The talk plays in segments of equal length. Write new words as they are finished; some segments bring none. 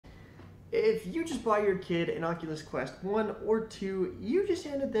If you just buy your kid an Oculus Quest 1 or 2, you just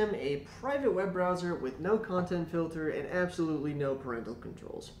handed them a private web browser with no content filter and absolutely no parental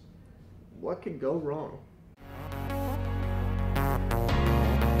controls. What could go wrong?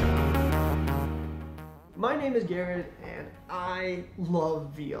 My name is Garrett, and I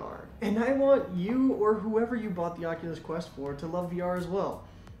love VR. And I want you, or whoever you bought the Oculus Quest for, to love VR as well.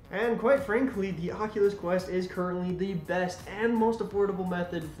 And quite frankly, the Oculus Quest is currently the best and most affordable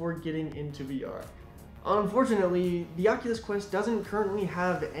method for getting into VR. Unfortunately, the Oculus Quest doesn't currently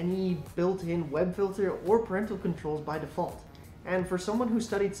have any built-in web filter or parental controls by default. And for someone who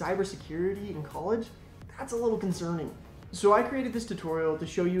studied cybersecurity in college, that's a little concerning. So I created this tutorial to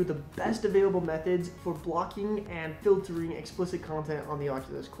show you the best available methods for blocking and filtering explicit content on the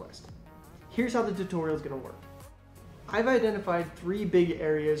Oculus Quest. Here's how the tutorial is going to work. I've identified 3 big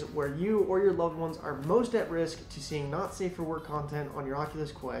areas where you or your loved ones are most at risk to seeing not safe for work content on your Oculus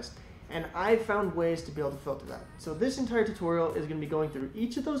Quest, and I've found ways to be able to filter that. So this entire tutorial is going to be going through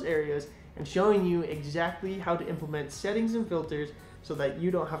each of those areas and showing you exactly how to implement settings and filters so that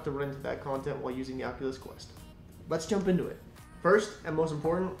you don't have to run into that content while using the Oculus Quest. Let's jump into it. First, and most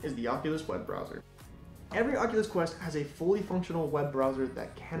important, is the Oculus Web Browser. Every Oculus Quest has a fully functional web browser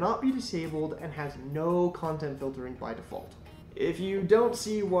that cannot be disabled and has no content filtering by default. If you don't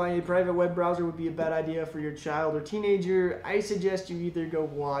see why a private web browser would be a bad idea for your child or teenager, I suggest you either go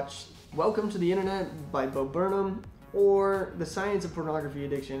watch Welcome to the Internet by Bo Burnham or The Science of Pornography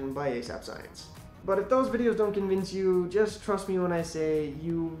Addiction by ASAP Science. But if those videos don't convince you, just trust me when I say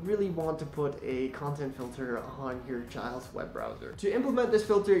you really want to put a content filter on your child's web browser. To implement this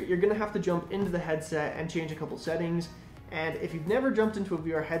filter, you're going to have to jump into the headset and change a couple settings. And if you've never jumped into a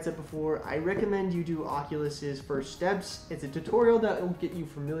VR headset before, I recommend you do Oculus's First Steps. It's a tutorial that will get you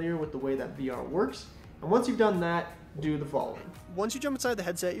familiar with the way that VR works. And once you've done that, do the following. Once you jump inside the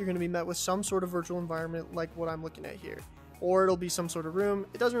headset, you're going to be met with some sort of virtual environment like what I'm looking at here. Or it'll be some sort of room.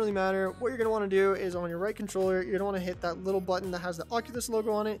 It doesn't really matter. What you're going to want to do is on your right controller, you're going to want to hit that little button that has the Oculus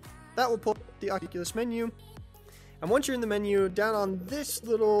logo on it. That will pull up the Oculus menu. And once you're in the menu, down on this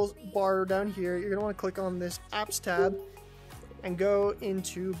little bar down here, you're going to want to click on this Apps tab and go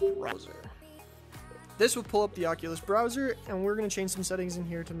into Browser. This will pull up the Oculus browser, and we're going to change some settings in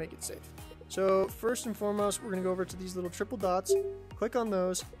here to make it safe. So first and foremost, we're going to go over to these little triple dots, click on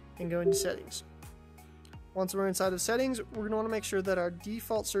those, and go into Settings. Once we're inside of settings, we're going to want to make sure that our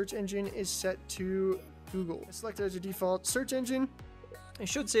default search engine is set to Google. Select it as your default search engine. It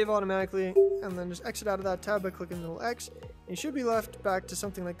should save automatically, and then just exit out of that tab by clicking the little X. You should be left back to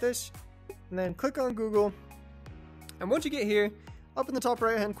something like this, and then click on Google. And once you get here, up in the top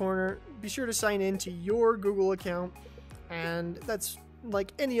right hand corner, be sure to sign in to your Google account, and that's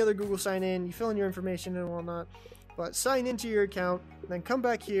like any other Google sign in. You fill in your information and whatnot, but sign into your account, then come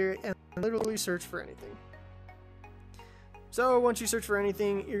back here and literally search for anything. So once you search for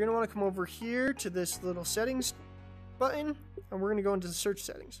anything, you're going to want to come over here to this little settings button, and we're going to go into the search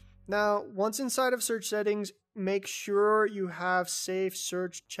settings. Now, once inside of search settings, make sure you have safe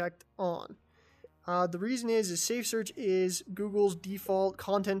search checked on. The reason is safe search is Google's default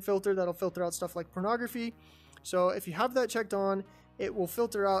content filter that'll filter out stuff like pornography. So if you have that checked on, it will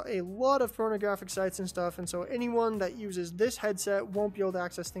filter out a lot of pornographic sites and stuff, and so anyone that uses this headset won't be able to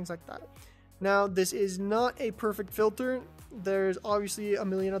access things like that. Now, this is not a perfect filter. There's obviously a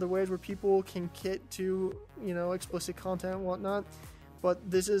million other ways where people can get to, explicit content and whatnot, but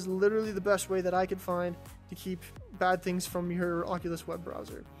this is literally the best way that I could find to keep bad things from your Oculus web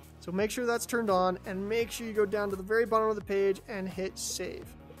browser. So make sure that's turned on, and make sure you go down to the very bottom of the page and hit save.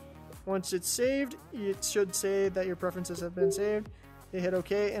 Once it's saved, it should say that your preferences have been saved. You hit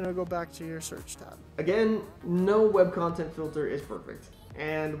OK, and it'll go back to your search tab. Again, no web content filter is perfect.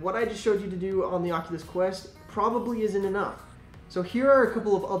 And what I just showed you to do on the Oculus Quest probably isn't enough. So here are a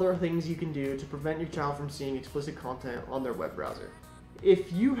couple of other things you can do to prevent your child from seeing explicit content on their web browser.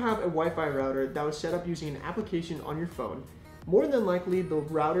 If you have a Wi-Fi router that was set up using an application on your phone, more than likely the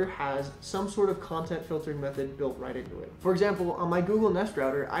router has some sort of content filtering method built right into it. For example, on my Google Nest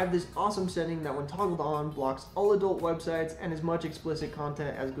router, I have this awesome setting that when toggled on blocks all adult websites and as much explicit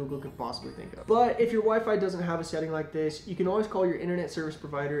content as Google could possibly think of. But if your Wi-Fi doesn't have a setting like this, you can always call your internet service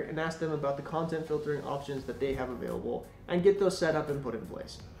provider and ask them about the content filtering options that they have available and get those set up and put in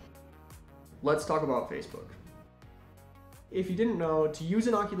place. Let's talk about Facebook. If you didn't know, to use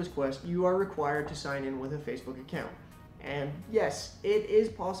an Oculus Quest, you are required to sign in with a Facebook account. And yes, it is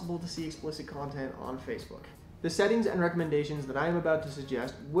possible to see explicit content on Facebook. The settings and recommendations that I am about to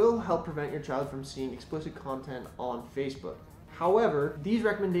suggest will help prevent your child from seeing explicit content on Facebook. However, these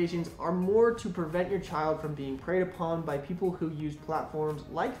recommendations are more to prevent your child from being preyed upon by people who use platforms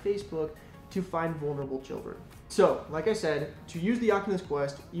like Facebook to find vulnerable children. So, like I said, to use the Oculus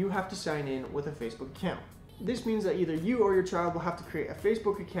Quest, you have to sign in with a Facebook account. This means that either you or your child will have to create a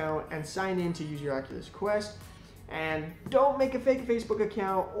Facebook account and sign in to use your Oculus Quest. And don't make a fake Facebook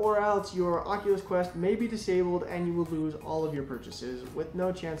account, or else your Oculus Quest may be disabled and you will lose all of your purchases with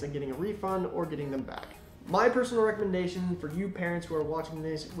no chance of getting a refund or getting them back. My personal recommendation for you parents who are watching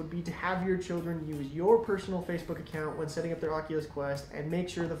this would be to have your children use your personal Facebook account when setting up their Oculus Quest and make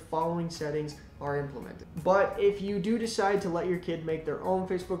sure the following settings are implemented. But if you do decide to let your kid make their own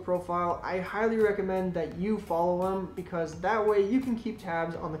Facebook profile, I highly recommend that you follow them, because that way you can keep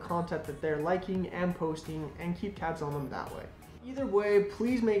tabs on the content that they're liking and posting and keep tabs on them that way. Either way,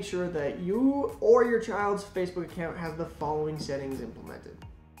 please make sure that you or your child's Facebook account has the following settings implemented.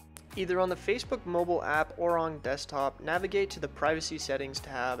 Either on the Facebook mobile app or on desktop, navigate to the Privacy Settings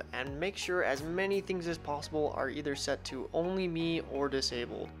tab and make sure as many things as possible are either set to Only Me or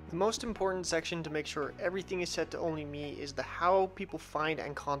disabled. The most important section to make sure everything is set to Only Me is the How People Find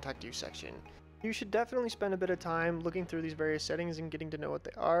and Contact You section. You should definitely spend a bit of time looking through these various settings and getting to know what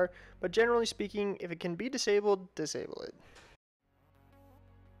they are, but generally speaking, if it can be disabled, disable it.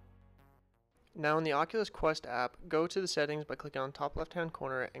 Now in the Oculus Quest app, go to the settings by clicking on the top left hand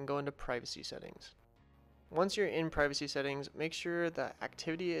corner and go into Privacy Settings. Once you're in Privacy Settings, make sure that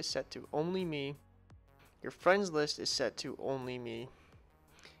activity is set to Only Me, your friends list is set to Only Me,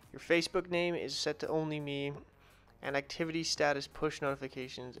 your Facebook name is set to Only Me, and activity status push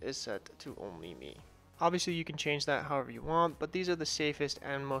notifications is set to Only Me. Obviously you can change that however you want, but these are the safest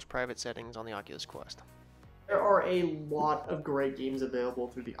and most private settings on the Oculus Quest. There are a lot of great games available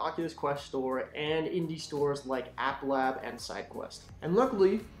through the Oculus Quest store and indie stores like App Lab and SideQuest. And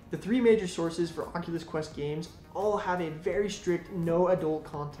luckily, the three major sources for Oculus Quest games all have a very strict no adult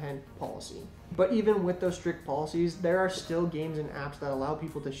content policy. But even with those strict policies, there are still games and apps that allow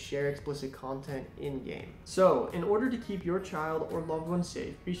people to share explicit content in-game. So, in order to keep your child or loved one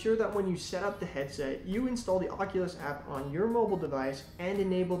safe, be sure that when you set up the headset, you install the Oculus app on your mobile device and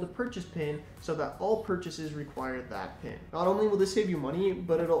enable the purchase pin so that all purchases require that pin. Not only will this save you money,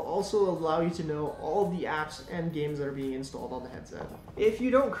 but it'll also allow you to know all of the apps and games that are being installed on the headset. If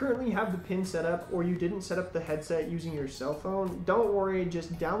you don't currently have the pin set up, or you didn't set up the headset using your cell phone, don't worry,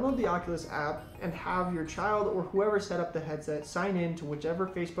 just download the Oculus app and have your child or whoever set up the headset sign in to whichever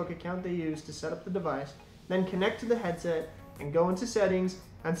Facebook account they use to set up the device, then connect to the headset and go into settings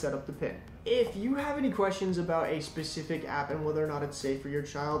and set up the pin. If you have any questions about a specific app and whether or not it's safe for your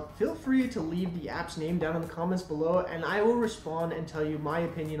child, feel free to leave the app's name down in the comments below and I will respond and tell you my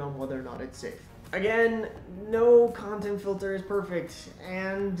opinion on whether or not it's safe. Again, no content filter is perfect,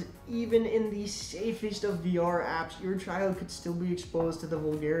 and even in the safest of VR apps, your child could still be exposed to the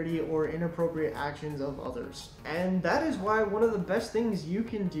vulgarity or inappropriate actions of others. And that is why one of the best things you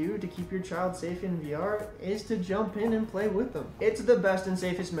can do to keep your child safe in VR is to jump in and play with them. It's the best and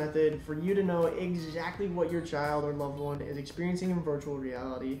safest method for you to know exactly what your child or loved one is experiencing in virtual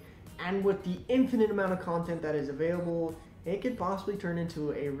reality, and with the infinite amount of content that is available, it could possibly turn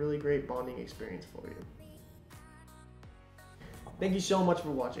into a really great bonding experience for you. Thank you so much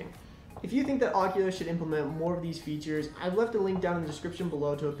for watching. If you think that Oculus should implement more of these features, I've left a link down in the description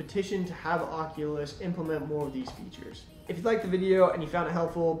below to a petition to have Oculus implement more of these features. If you liked the video and you found it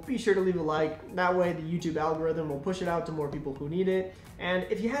helpful, be sure to leave a like. That way the YouTube algorithm will push it out to more people who need it. And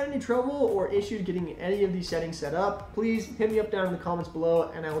if you had any trouble or issues getting any of these settings set up, please hit me up down in the comments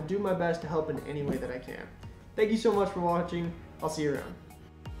below and I will do my best to help in any way that I can. Thank you so much for watching. I'll see you around.